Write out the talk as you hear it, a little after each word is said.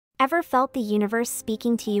Ever felt the universe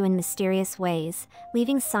speaking to you in mysterious ways,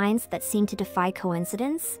 leaving signs that seem to defy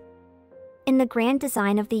coincidence? In the grand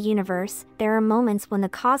design of the universe, there are moments when the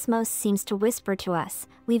cosmos seems to whisper to us,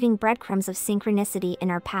 leaving breadcrumbs of synchronicity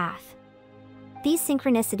in our path. These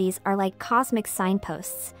synchronicities are like cosmic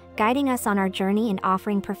signposts, guiding us on our journey and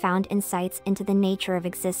offering profound insights into the nature of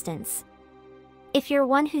existence. If you're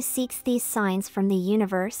one who seeks these signs from the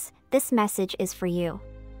universe, this message is for you.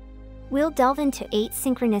 We'll delve into 8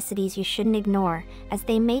 synchronicities you shouldn't ignore, as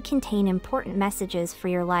they may contain important messages for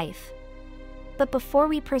your life. But before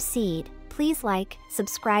we proceed, please like,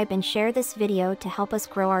 subscribe and share this video to help us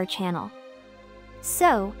grow our channel.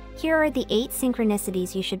 So, here are the 8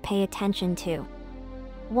 synchronicities you should pay attention to.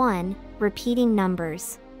 1. Repeating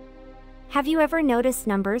numbers. Have you ever noticed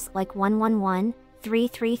numbers like 111,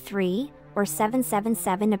 333, or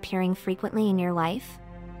 777 appearing frequently in your life?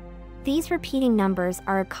 These repeating numbers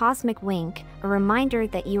are a cosmic wink, a reminder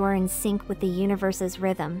that you are in sync with the universe's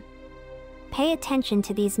rhythm. Pay attention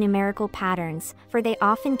to these numerical patterns, for they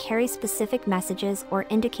often carry specific messages or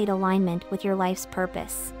indicate alignment with your life's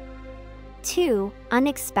purpose. 2.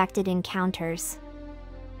 Unexpected encounters.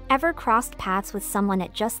 Ever crossed paths with someone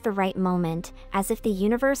at just the right moment, as if the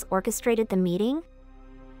universe orchestrated the meeting?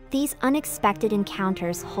 These unexpected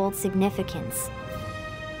encounters hold significance.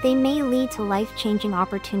 They may lead to life-changing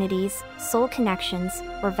opportunities, soul connections,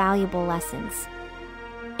 or valuable lessons.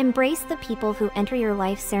 Embrace the people who enter your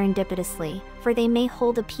life serendipitously, for they may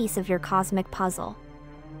hold a piece of your cosmic puzzle.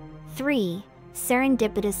 3.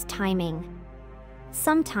 Serendipitous timing.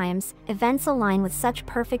 Sometimes, events align with such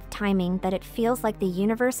perfect timing that it feels like the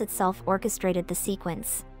universe itself orchestrated the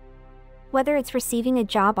sequence. Whether it's receiving a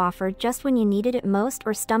job offer just when you needed it most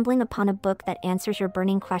or stumbling upon a book that answers your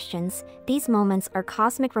burning questions, these moments are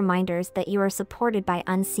cosmic reminders that you are supported by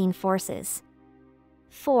unseen forces.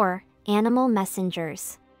 4. Animal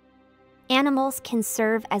messengers. Animals can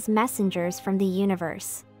serve as messengers from the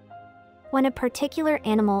universe. When a particular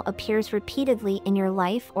animal appears repeatedly in your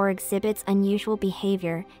life or exhibits unusual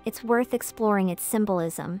behavior, it's worth exploring its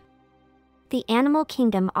symbolism. The animal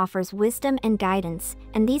kingdom offers wisdom and guidance,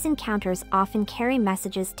 and these encounters often carry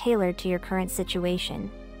messages tailored to your current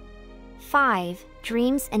situation. 5.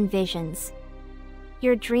 Dreams and visions.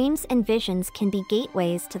 Your dreams and visions can be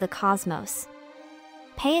gateways to the cosmos.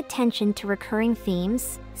 Pay attention to recurring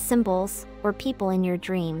themes, symbols, or people in your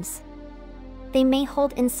dreams. They may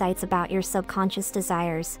hold insights about your subconscious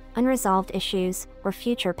desires, unresolved issues, or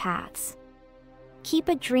future paths. Keep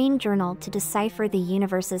a dream journal to decipher the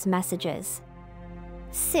universe's messages.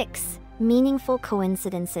 6. Meaningful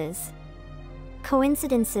coincidences.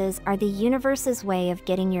 Coincidences are the universe's way of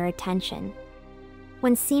getting your attention.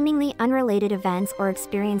 When seemingly unrelated events or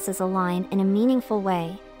experiences align in a meaningful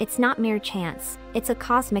way, it's not mere chance, it's a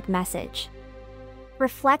cosmic message.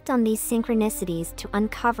 Reflect on these synchronicities to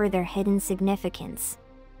uncover their hidden significance.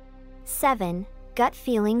 7. Gut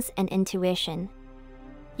feelings and intuition.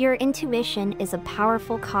 Your intuition is a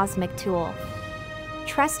powerful cosmic tool.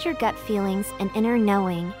 Trust your gut feelings and inner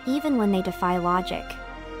knowing, even when they defy logic.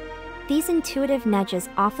 These intuitive nudges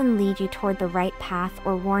often lead you toward the right path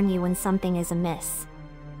or warn you when something is amiss.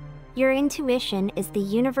 Your intuition is the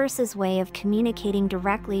universe's way of communicating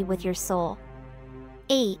directly with your soul.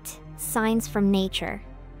 8. Signs from nature.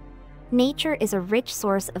 Nature is a rich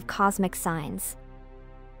source of cosmic signs.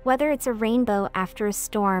 Whether it's a rainbow after a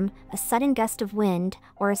storm, a sudden gust of wind,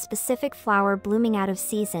 or a specific flower blooming out of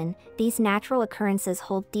season, these natural occurrences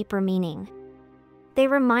hold deeper meaning. They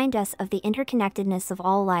remind us of the interconnectedness of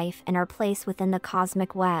all life and our place within the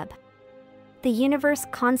cosmic web. The universe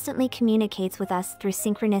constantly communicates with us through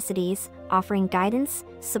synchronicities, offering guidance,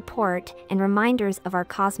 support, and reminders of our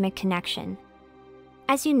cosmic connection.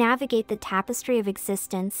 As you navigate the tapestry of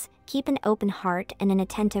existence, keep an open heart and an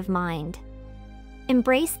attentive mind.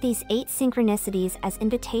 Embrace these 8 synchronicities as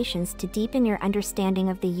invitations to deepen your understanding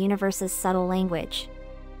of the universe's subtle language.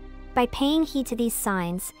 By paying heed to these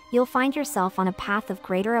signs, you'll find yourself on a path of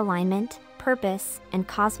greater alignment, purpose, and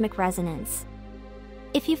cosmic resonance.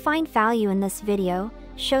 If you find value in this video,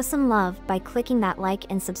 show some love by clicking that like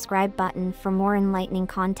and subscribe button for more enlightening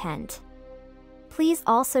content. Please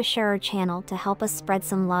also share our channel to help us spread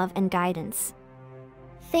some love and guidance.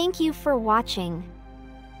 Thank you for watching.